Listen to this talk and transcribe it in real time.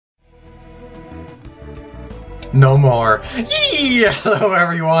no more. Yeah, hello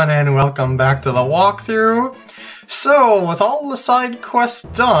everyone and welcome back to the walkthrough. So, with all the side quests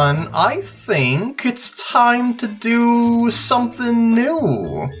done, I think it's time to do something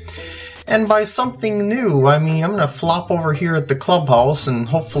new. And by something new, I mean I'm gonna flop over here at the clubhouse and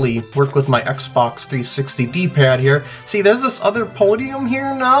hopefully work with my Xbox 360 D-pad here. See, there's this other podium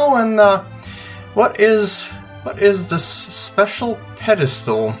here now, and what is this special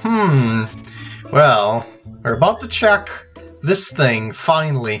pedestal? Well, we're about to check this thing,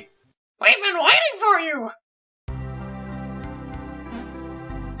 finally. We've been waiting for you!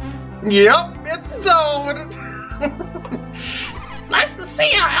 Yep, it's Toad! Nice to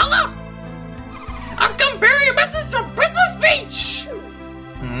see you, Ella! I've come bearing a message from Princess Peach!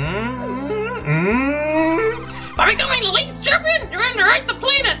 By becoming the League's champion, you're in the right to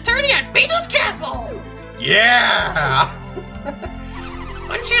play an attorney at Peach's Castle! Yeah!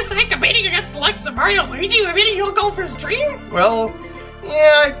 Wouldn't you say competing against the likes of Mario and Luigi would be your golfer's dream? Well,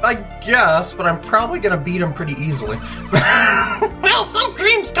 yeah, I guess, but I'm probably gonna beat him pretty easily. Well, some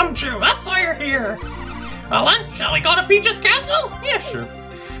dreams come true, that's why you're here. Well then, shall we go to Peach's Castle? Yeah, sure.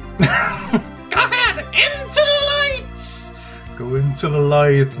 Go ahead, into the lights! Go into the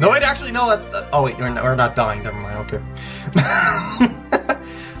lights. No, wait, actually, no, that's... oh, wait, we're not dying, never mind, okay.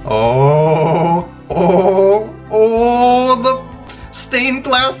 Oh, the stained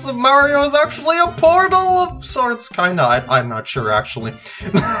glass of Mario is actually a portal of sorts, kinda. I'm not sure, actually.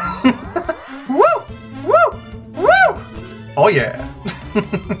 Woo! Woo! Woo! Oh, yeah.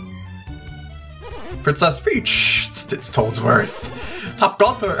 Princess Peach, it's Toad's worth. Top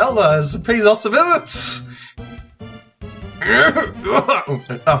golfer Ella has paid us a visit.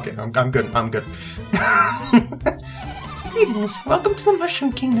 Okay, I'm good. Greetings, welcome to the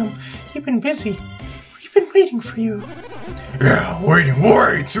Mushroom Kingdom. You've been busy. We've been waiting for you. Yeah, waiting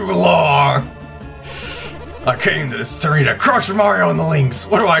way too long. I came to this tourney to crush Mario and the Lynx.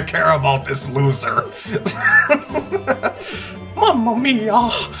 What do I care about this loser? Mamma mia!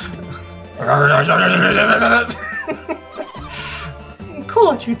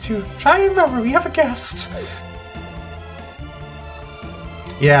 Cool at you two. Try and remember, we have a guest.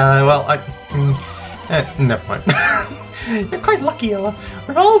 Yeah, well, never mind. You're quite lucky, Ella.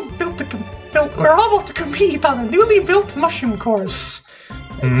 We're all about to compete on a newly built mushroom course.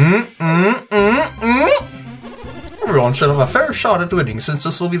 Everyone should have a fair shot at winning, since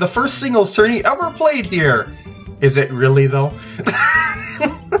this will be the first singles tourney ever played here. Is it really, though?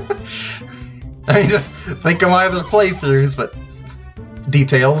 I mean, just think of my other playthroughs, but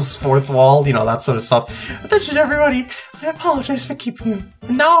details, fourth wall, you know, that sort of stuff. Attention, everybody! I apologize for keeping you.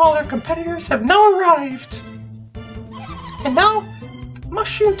 And now all our competitors have now arrived. And now, the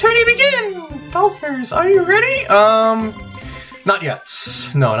mushroom tourney begin! Golfers, are you ready? Not yet.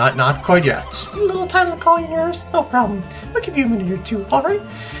 No, not quite yet. A little time to call your nerves? No problem. I'll give you a minute or two, alright?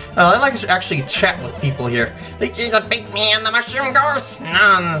 I like to actually chat with people here. Think you could beat me on the mushroom course?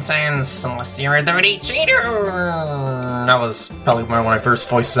 Nonsense, unless you're a dirty cheater! That was probably one of my first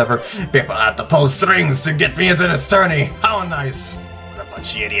voices ever. People had to pull strings to get me into this tourney. How nice. What a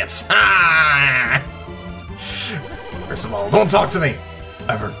bunch of idiots. Ah! First of all, don't talk to me.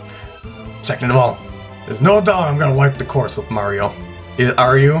 Ever. Second of all, there's no doubt I'm gonna wipe the course with Mario.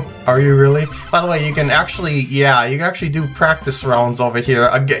 Are you? Are you really? By the way, you can actually, yeah, you can actually do practice rounds over here.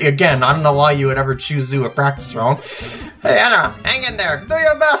 Again, I don't know why you would ever choose to do a practice round. Hey, Anna, hang in there. Do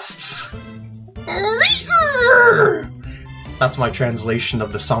your best. That's my translation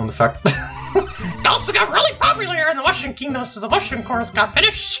of the sound effect. Golfs got really popular here in the Mushroom Kingdom since the mushroom course got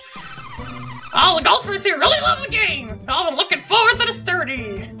finished. All the golfers here really love the game. I'm looking forward to this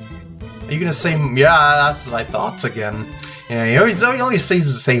tourney. Are you gonna say, yeah, that's what I thought again. Yeah, he always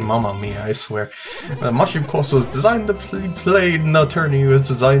says the same Mamma Mia, I swear. The Mushroom Course was designed to be played in the tourney was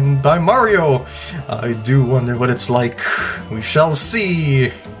designed by Mario. I do wonder what it's like. We shall see.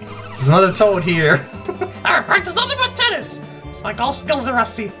 There's another Toad here. I practice nothing but tennis. It's like all skills are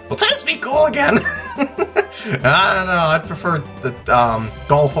rusty. Will tennis be cool again? I don't know, I'd prefer the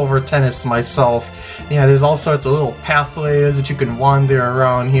golf over tennis myself. Yeah, there's all sorts of little pathways that you can wander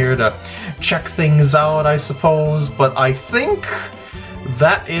around here to check things out, I suppose, but I think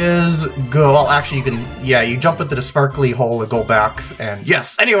that is good. Well, actually, you can, yeah, you jump into the sparkly hole and go back, and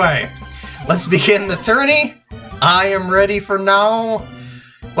yes, anyway, let's begin the tourney. I am ready for now.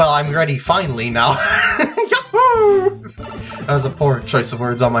 Well, I'm ready finally now. Yahoo! That was a poor choice of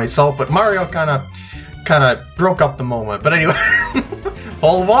words on myself, but Mario kind of broke up the moment. But anyway,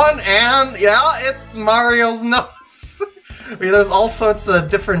 hole one, and yeah, it's Mario's nose. I mean, there's all sorts of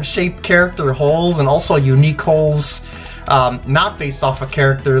different shaped character holes and also unique holes. not based off of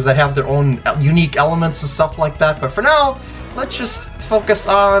characters that have their own unique elements and stuff like that. But for now, let's just focus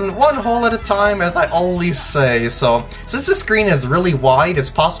on one hole at a time, as I always say. So, since the screen is really wide, it's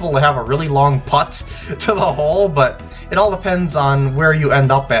possible to have a really long putt to the hole, but it all depends on where you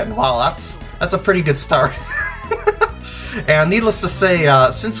end up at. And wow, that's a pretty good start. And needless to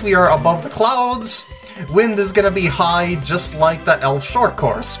say, since we are above the clouds, wind is going to be high, just like that Elf Short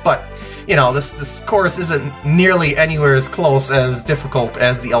course. But, you know, this course isn't nearly anywhere as close as difficult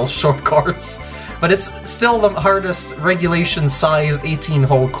as the Elf Short course. But it's still the hardest regulation-sized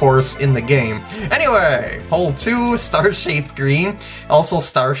 18-hole course in the game. Anyway, hole 2, star-shaped green, also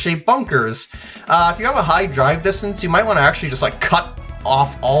star-shaped bunkers. If you have a high drive distance, you might want to actually just like cut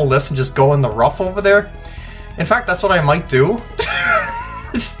off all this and just go in the rough over there. In fact, that's what I might do.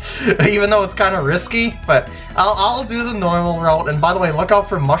 Even though it's kind of risky, but I'll do the normal route. And by the way, look out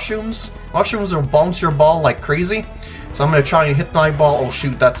for mushrooms. Mushrooms will bounce your ball like crazy. So I'm going to try and hit my ball. Oh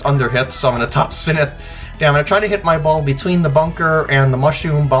shoot, that's under hit, so I'm going to top spin it. Yeah, I'm going to try to hit my ball between the bunker and the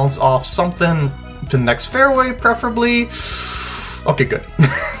mushroom, bounce off something to the next fairway, preferably. Okay, good.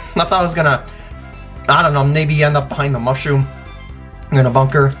 I thought I was going to, I don't know, maybe end up behind the mushroom in a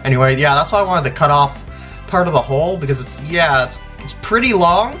bunker. Anyway, yeah, that's why I wanted to cut off part of the hole, because it's pretty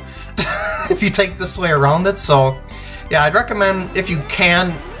long if you take this way around it. So yeah, I'd recommend, if you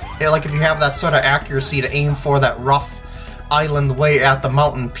can, like if you have that sort of accuracy, to aim for that rough island way at the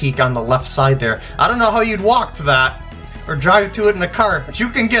mountain peak on the left side there. I don't know how you'd walk to that or drive to it in a cart, but you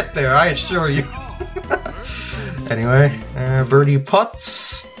can get there, I assure you. Anyway, birdie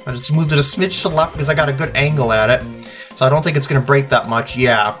putts. I just moved it a smidge to the left because I got a good angle at it, so I don't think it's going to break that much.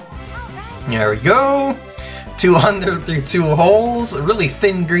 Yeah, there we go. 2 under through 2 holes. Really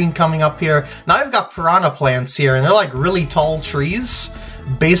thin green coming up here. Now I've got piranha plants here, and they're like really tall trees.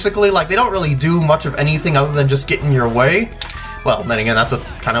 Basically, like, they don't really do much of anything other than just get in your way. Well, then again, that's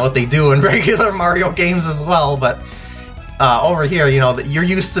kind of what they do in regular Mario games as well, but over here, you know, you're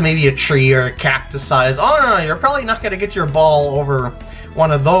used to maybe a tree or a cactus size. Oh, no, you're probably not going to get your ball over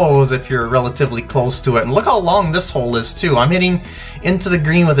one of those if you're relatively close to it. And look how long this hole is, too. I'm hitting into the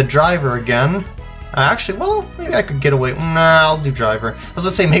green with a driver again. Actually, well, maybe I could get away. Nah, I'll do driver. I was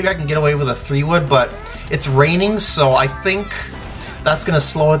going to say, maybe I can get away with a 3-wood, but it's raining, so I think that's going to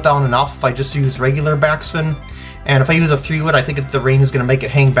slow it down enough if I just use regular backspin. And if I use a 3-wood, I think the rain is going to make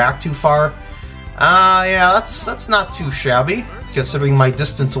it hang back too far. Yeah, that's not too shabby, considering my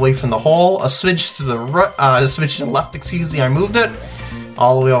distance away from the hole. A switch to the right, a switch to the left, excuse me, I moved it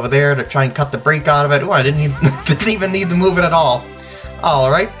all the way over there to try and cut the brake out of it. Ooh, I didn't even need to move it at all.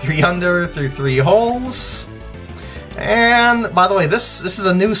 Alright, 3 under through 3 holes. And, by the way, this is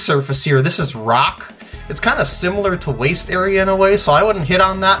a new surface here. This is rock. It's kind of similar to waste area in a way, so I wouldn't hit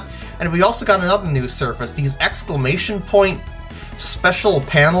on that. And we also got another new surface, these exclamation point special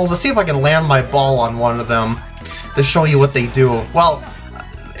panels. Let's see if I can land my ball on one of them to show you what they do. Well,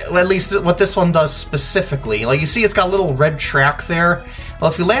 at least what this one does specifically. Like, you see it's got a little red track there. Well,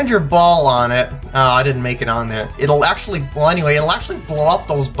 if you land your ball on it, I didn't make it on there. It'll actually, well anyway, it'll actually blow up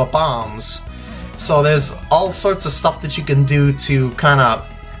those bombs. So there's all sorts of stuff that you can do to kind of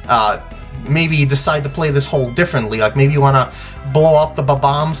maybe decide to play this hole differently. Like maybe you want to blow up the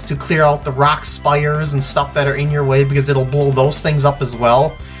bombs to clear out the rock spires and stuff that are in your way, because it'll blow those things up as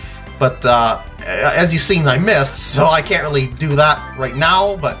well. But as you've seen, I missed, so I can't really do that right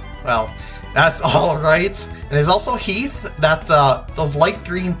now, but, well, that's alright. And there's also heath. That those light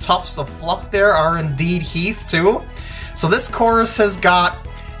green tufts of fluff there are indeed heath, too. So this course has got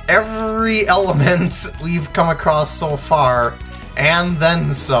every element we've come across so far, and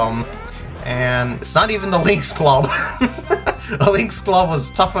then some. And it's not even the Lynx Club. The Lynx Club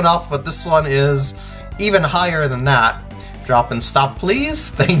was tough enough, but this one is even higher than that. Drop and stop, please.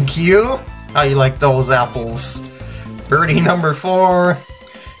 Thank you. How you like those apples? Birdie number 4.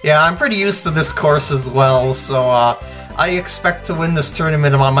 Yeah, I'm pretty used to this course as well, so I expect to win this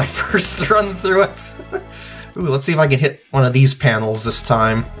tournament on my first run through it. Ooh, let's see if I can hit one of these panels this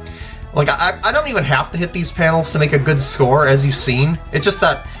time. Like, I don't even have to hit these panels to make a good score, as you've seen. It's just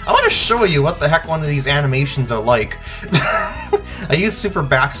that I want to show you what the heck one of these animations are like. I use super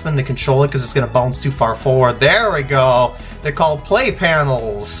backspin to control it because it's going to bounce too far forward. There we go! They're called play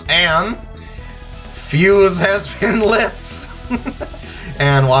panels, and fuse has been lit!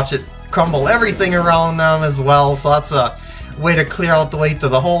 And watch it crumble everything around them as well, so that's a way to clear out the way to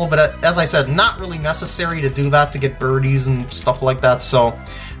the hole, but as I said, not really necessary to do that to get birdies and stuff like that, so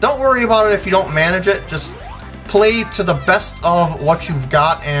don't worry about it if you don't manage it. Just play to the best of what you've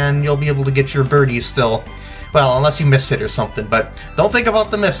got and you'll be able to get your birdies still. Well, unless you miss hit or something, but don't think about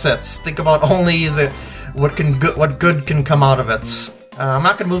the miss hits. Think about only the what good can come out of it. I'm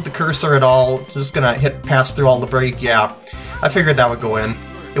not gonna move the cursor at all. Just gonna pass through all the break. Yeah, I figured that would go in.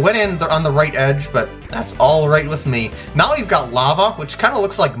 It went in on the right edge, but that's all right with me. Now you've got lava, which kind of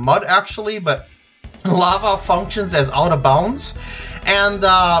looks like mud actually, but lava functions as out of bounds. And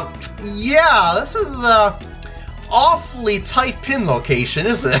yeah, this is awfully tight pin location,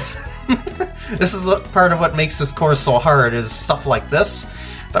 isn't it? This is part of what makes this course so hard, is stuff like this.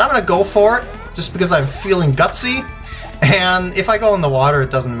 But I'm gonna go for it, just because I'm feeling gutsy. And if I go in the water,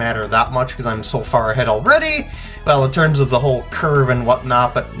 it doesn't matter that much, because I'm so far ahead already. Well, in terms of the whole curve and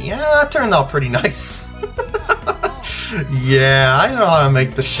whatnot, but yeah, that turned out pretty nice. Yeah, I know how to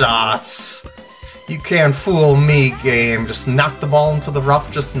make the shots. You can't fool me, game. Just knock the ball into the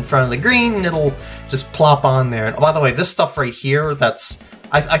rough just in front of the green, and it'll just plop on there. And, by the way, this stuff right here, that's...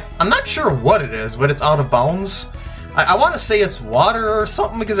 I'm not sure what it is, but it's out of bounds. I want to say it's water or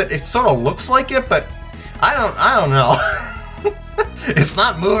something, because it sort of looks like it, but I don't know. It's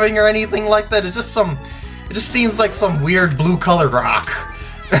not moving or anything like that. It's just it just seems like some weird blue-colored rock.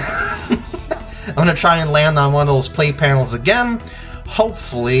 I'm gonna try and land on one of those play panels again.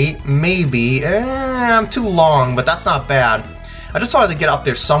 Hopefully, maybe. I'm too long, but that's not bad. I just wanted to get up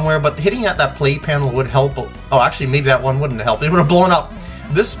there somewhere, but hitting at that play panel would help. Oh, actually, maybe that one wouldn't help. It would have blown up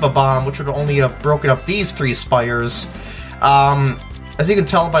this bomb, which would only have broken up these 3 spires. As you can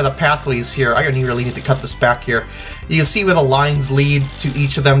tell by the pathways here, I really need to cut this back here. You can see where the lines lead to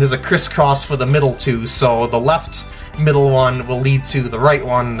each of them. There's a crisscross for the middle 2, so the left middle one will lead to the right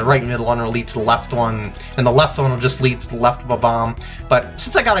one, the right middle one will lead to the left one, and the left one will just lead to the left of a bomb. But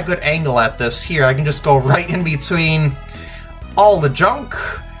since I got a good angle at this here, I can just go right in between all the junk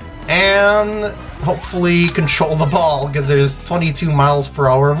and hopefully control the ball, because there's 22 miles per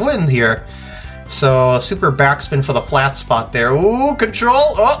hour of wind here. So, super backspin for the flat spot there. Ooh,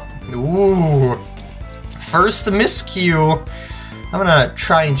 control! Oh! Ooh! First miscue. I'm gonna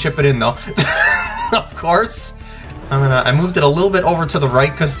try and chip it in, though. Of course. I moved it a little bit over to the right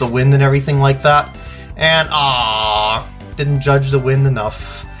because of the wind and everything like that. And, didn't judge the wind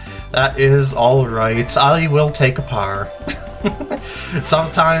enough. That is alright. I will take a par.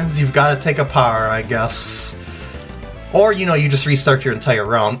 Sometimes you've got to take a par, I guess. Or, you just restart your entire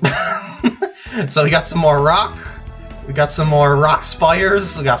round. So we got some more rock. We got some more rock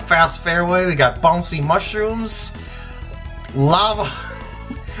spires. We got fast fairway. We got bouncy mushrooms. Lava.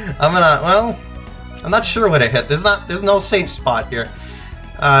 I'm not sure what I hit. There's no safe spot here.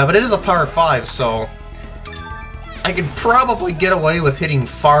 But it is a par 5, so I could probably get away with hitting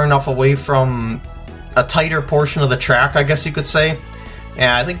far enough away from a tighter portion of the track, I guess you could say.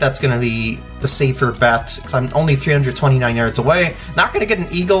 Yeah, I think that's going to be the safer bet, because I'm only 329 yards away. Not going to get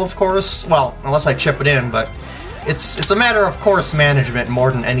an eagle, of course. Well, unless I chip it in, but it's a matter of course management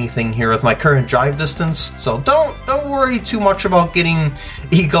more than anything here with my current drive distance. So don't worry too much about getting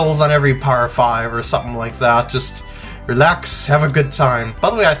eagles on every par 5 or something like that. Just relax, have a good time. By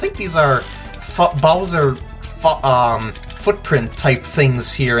the way, I think these are Bowser footprint type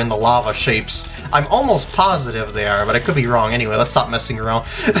things here in the lava shapes. I'm almost positive they are, but I could be wrong. Anyway, let's stop messing around.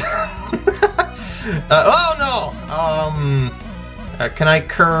 Oh no! Can I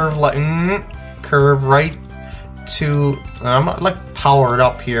curve curve right to? I'm not like powered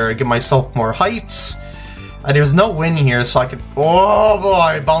up here to give myself more heights. There's no wind here, so I could. Oh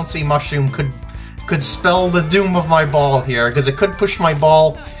boy, bouncy mushroom could spell the doom of my ball here, because it could push my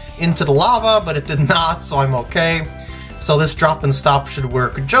ball into the lava, but it did not, so I'm okay. So this drop and stop should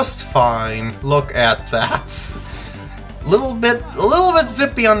work just fine. Look at that. A little bit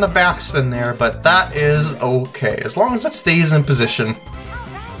zippy on the backspin there, but that is okay, as long as it stays in position.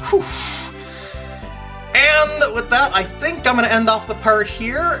 Whew. And with that, I think I'm going to end off the part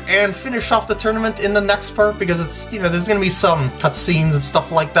here and finish off the tournament in the next part, because it's, there's going to be some cutscenes and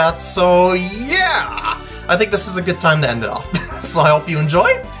stuff like that. So yeah, I think this is a good time to end it off. So I hope you enjoy,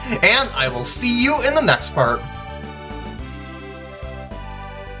 and I will see you in the next part.